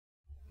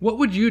What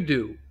would you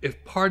do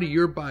if part of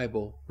your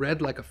Bible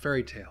read like a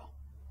fairy tale?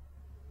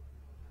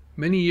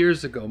 Many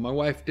years ago, my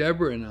wife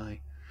Deborah and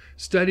I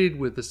studied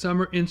with the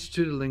Summer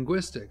Institute of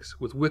Linguistics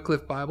with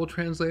Wycliffe Bible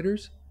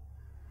translators,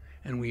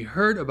 and we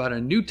heard about a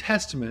New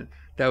Testament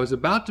that was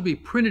about to be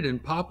printed in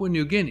Papua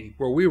New Guinea,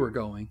 where we were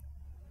going.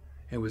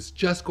 It was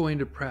just going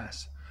to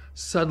press.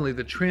 Suddenly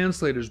the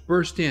translators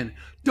burst in,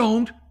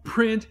 "Don't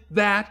print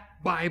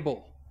that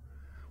Bible!"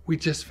 We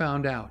just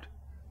found out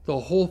the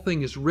whole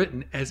thing is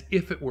written as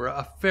if it were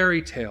a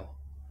fairy tale.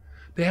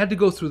 They had to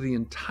go through the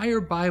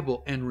entire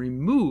Bible and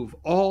remove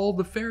all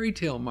the fairy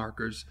tale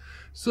markers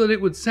so that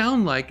it would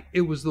sound like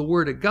it was the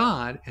Word of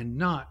God and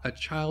not a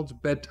child's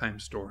bedtime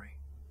story.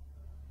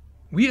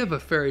 We have a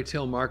fairy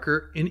tale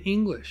marker in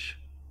English.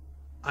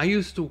 I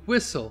used to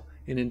whistle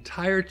an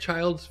entire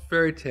child's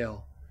fairy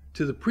tale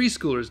to the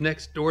preschoolers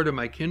next door to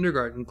my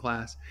kindergarten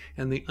class,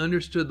 and they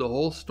understood the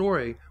whole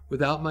story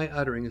without my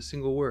uttering a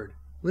single word.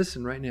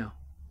 Listen right now.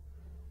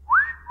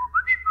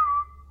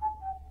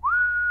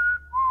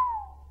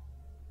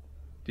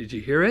 Did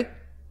you hear it?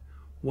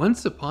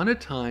 Once upon a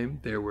time,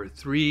 there were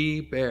 3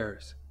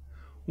 bears.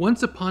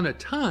 Once upon a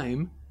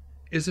time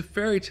is a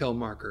fairy tale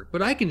marker,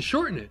 but I can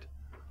shorten it.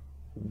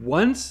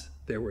 Once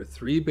there were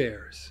 3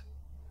 bears.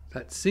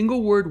 That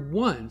single word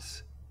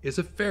once is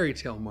a fairy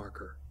tale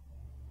marker.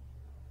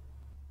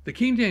 The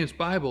King James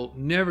Bible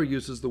never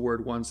uses the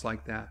word once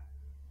like that.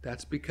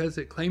 That's because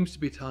it claims to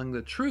be telling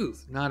the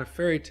truth, not a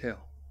fairy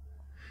tale.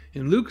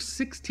 In Luke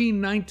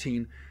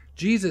 16:19,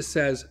 Jesus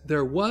says,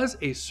 "There was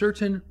a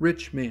certain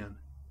rich man."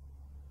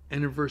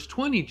 And in verse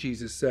 20,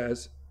 Jesus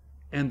says,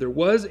 "And there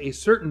was a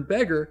certain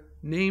beggar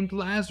named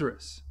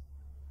Lazarus."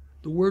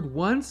 The word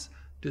once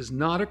does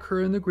not occur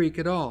in the Greek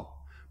at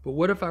all. But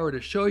what if I were to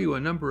show you a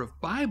number of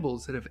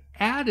Bibles that have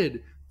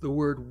added the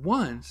word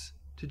once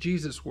to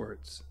Jesus'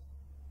 words?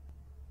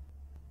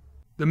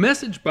 The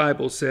Message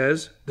Bible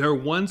says, "There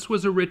once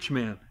was a rich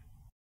man."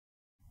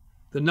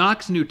 The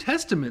Knox New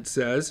Testament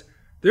says,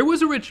 "There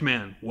was a rich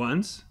man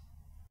once."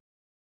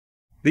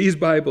 These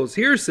Bibles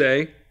here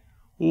say,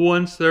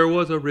 "Once there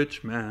was a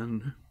rich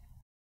man."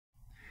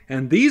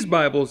 And these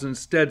Bibles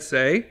instead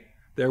say,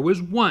 "There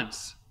was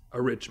once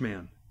a rich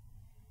man."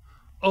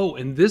 Oh,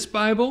 and this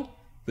Bible,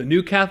 the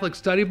New Catholic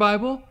Study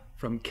Bible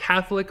from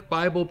Catholic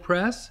Bible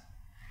Press,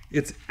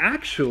 it's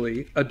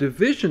actually a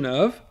division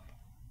of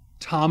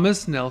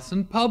Thomas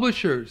Nelson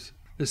Publishers,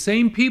 the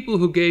same people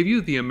who gave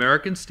you the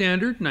American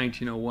Standard,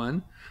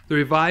 1901, the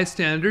Revised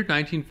Standard,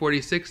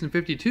 1946 and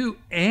 52,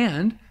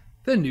 and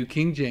the New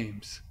King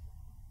James.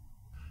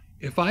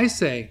 If I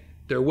say,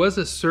 "There was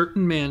a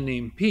certain man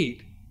named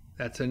Pete,"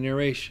 that's a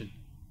narration.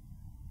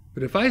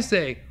 But if I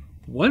say,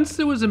 "Once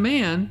there was a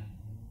man,"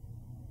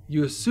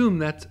 you assume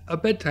that's a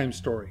bedtime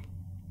story,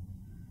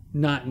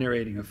 not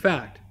narrating a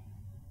fact.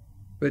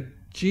 But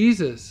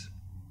Jesus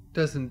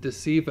doesn't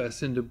deceive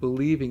us into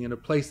believing in a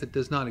place that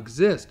does not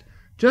exist.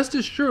 Just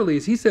as surely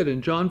as he said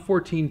in John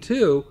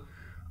 14:2,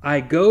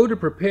 "I go to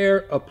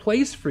prepare a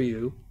place for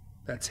you,"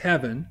 that's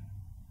heaven,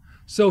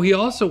 so he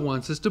also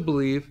wants us to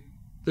believe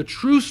the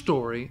true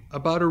story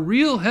about a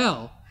real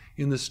hell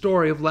in the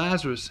story of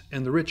Lazarus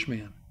and the rich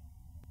man.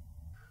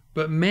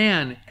 But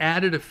man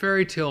added a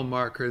fairy tale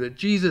marker that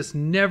Jesus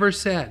never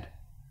said.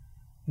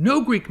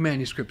 No Greek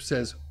manuscript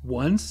says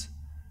once.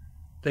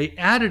 They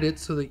added it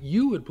so that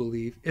you would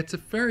believe it's a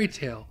fairy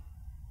tale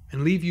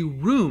and leave you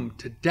room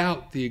to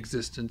doubt the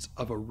existence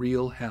of a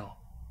real hell.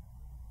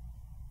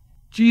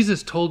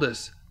 Jesus told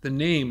us the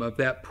name of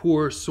that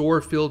poor,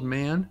 sore-filled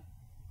man,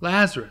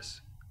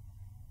 Lazarus.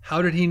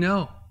 How did he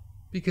know?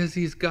 Because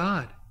he's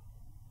God.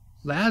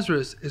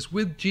 Lazarus is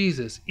with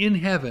Jesus in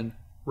heaven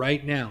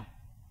right now.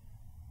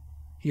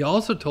 He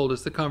also told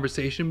us the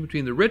conversation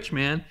between the rich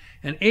man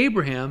and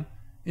Abraham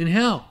in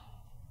hell.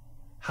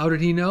 How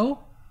did he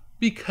know?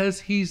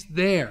 Because he's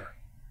there.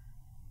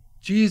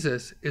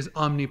 Jesus is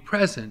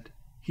omnipresent.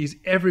 He's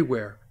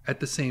everywhere at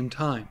the same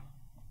time.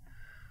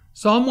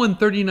 Psalm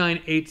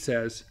 139:8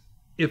 says,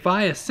 "If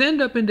I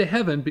ascend up into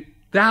heaven,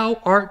 thou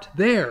art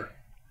there.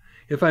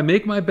 If I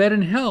make my bed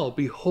in hell,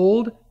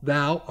 behold,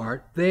 thou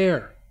art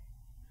there."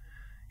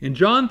 In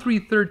John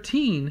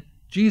 3:13,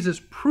 Jesus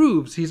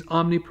proves he's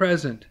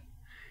omnipresent.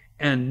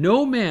 "And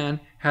no man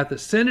hath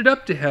ascended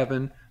up to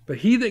heaven, but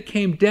he that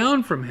came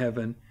down from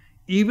heaven,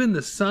 even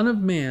the Son of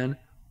Man,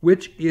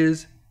 which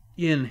is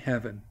in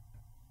heaven."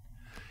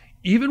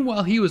 Even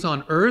while he was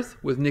on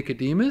earth with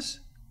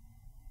Nicodemus,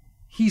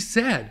 he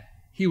said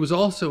he was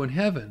also in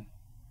heaven.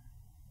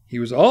 He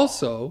was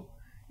also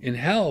in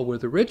hell where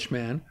the rich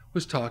man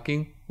was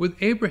talking with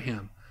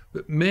Abraham.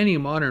 But many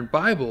modern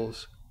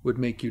Bibles would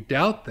make you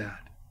doubt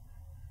that.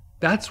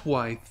 That's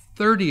why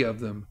 30 of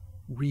them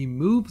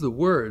remove the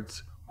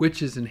words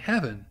 "which is in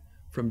heaven"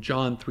 from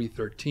John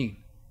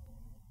 3:13.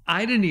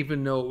 I didn't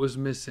even know it was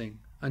missing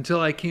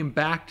until I came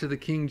back to the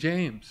King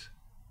James.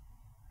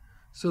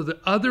 So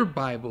the other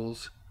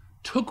Bibles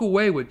took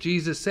away what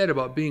Jesus said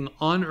about being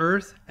on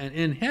earth and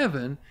in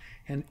heaven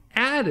and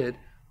added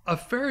a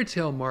fairy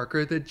tale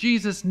marker that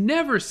Jesus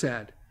never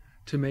said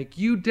to make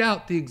you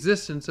doubt the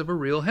existence of a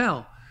real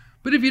hell.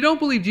 But if you don't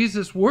believe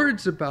Jesus'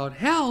 words about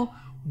hell,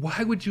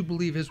 why would you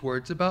believe his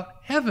words about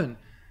heaven?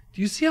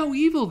 Do you see how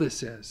evil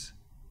this is?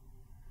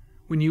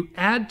 When you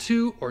add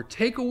to or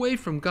take away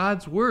from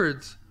God's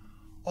words,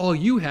 all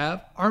you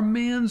have are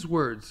man's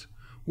words,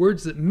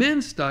 words that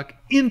men stuck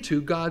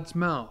into God's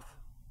mouth.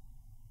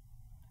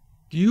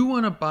 Do you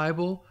want a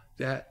Bible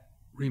that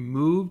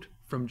removed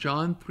from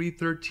John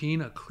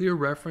 3:13 a clear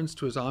reference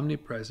to his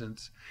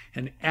omnipresence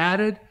and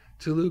added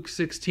to Luke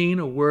 16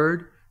 a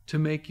word to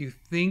make you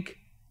think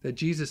that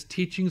Jesus'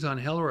 teachings on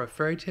hell are a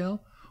fairy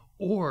tale?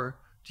 Or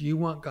do you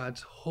want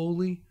God's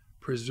holy,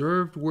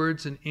 preserved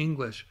words in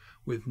English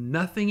with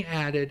nothing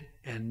added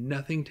and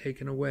nothing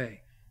taken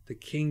away? The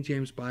King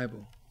James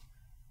Bible.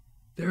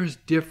 They're as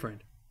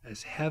different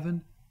as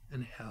heaven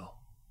and hell.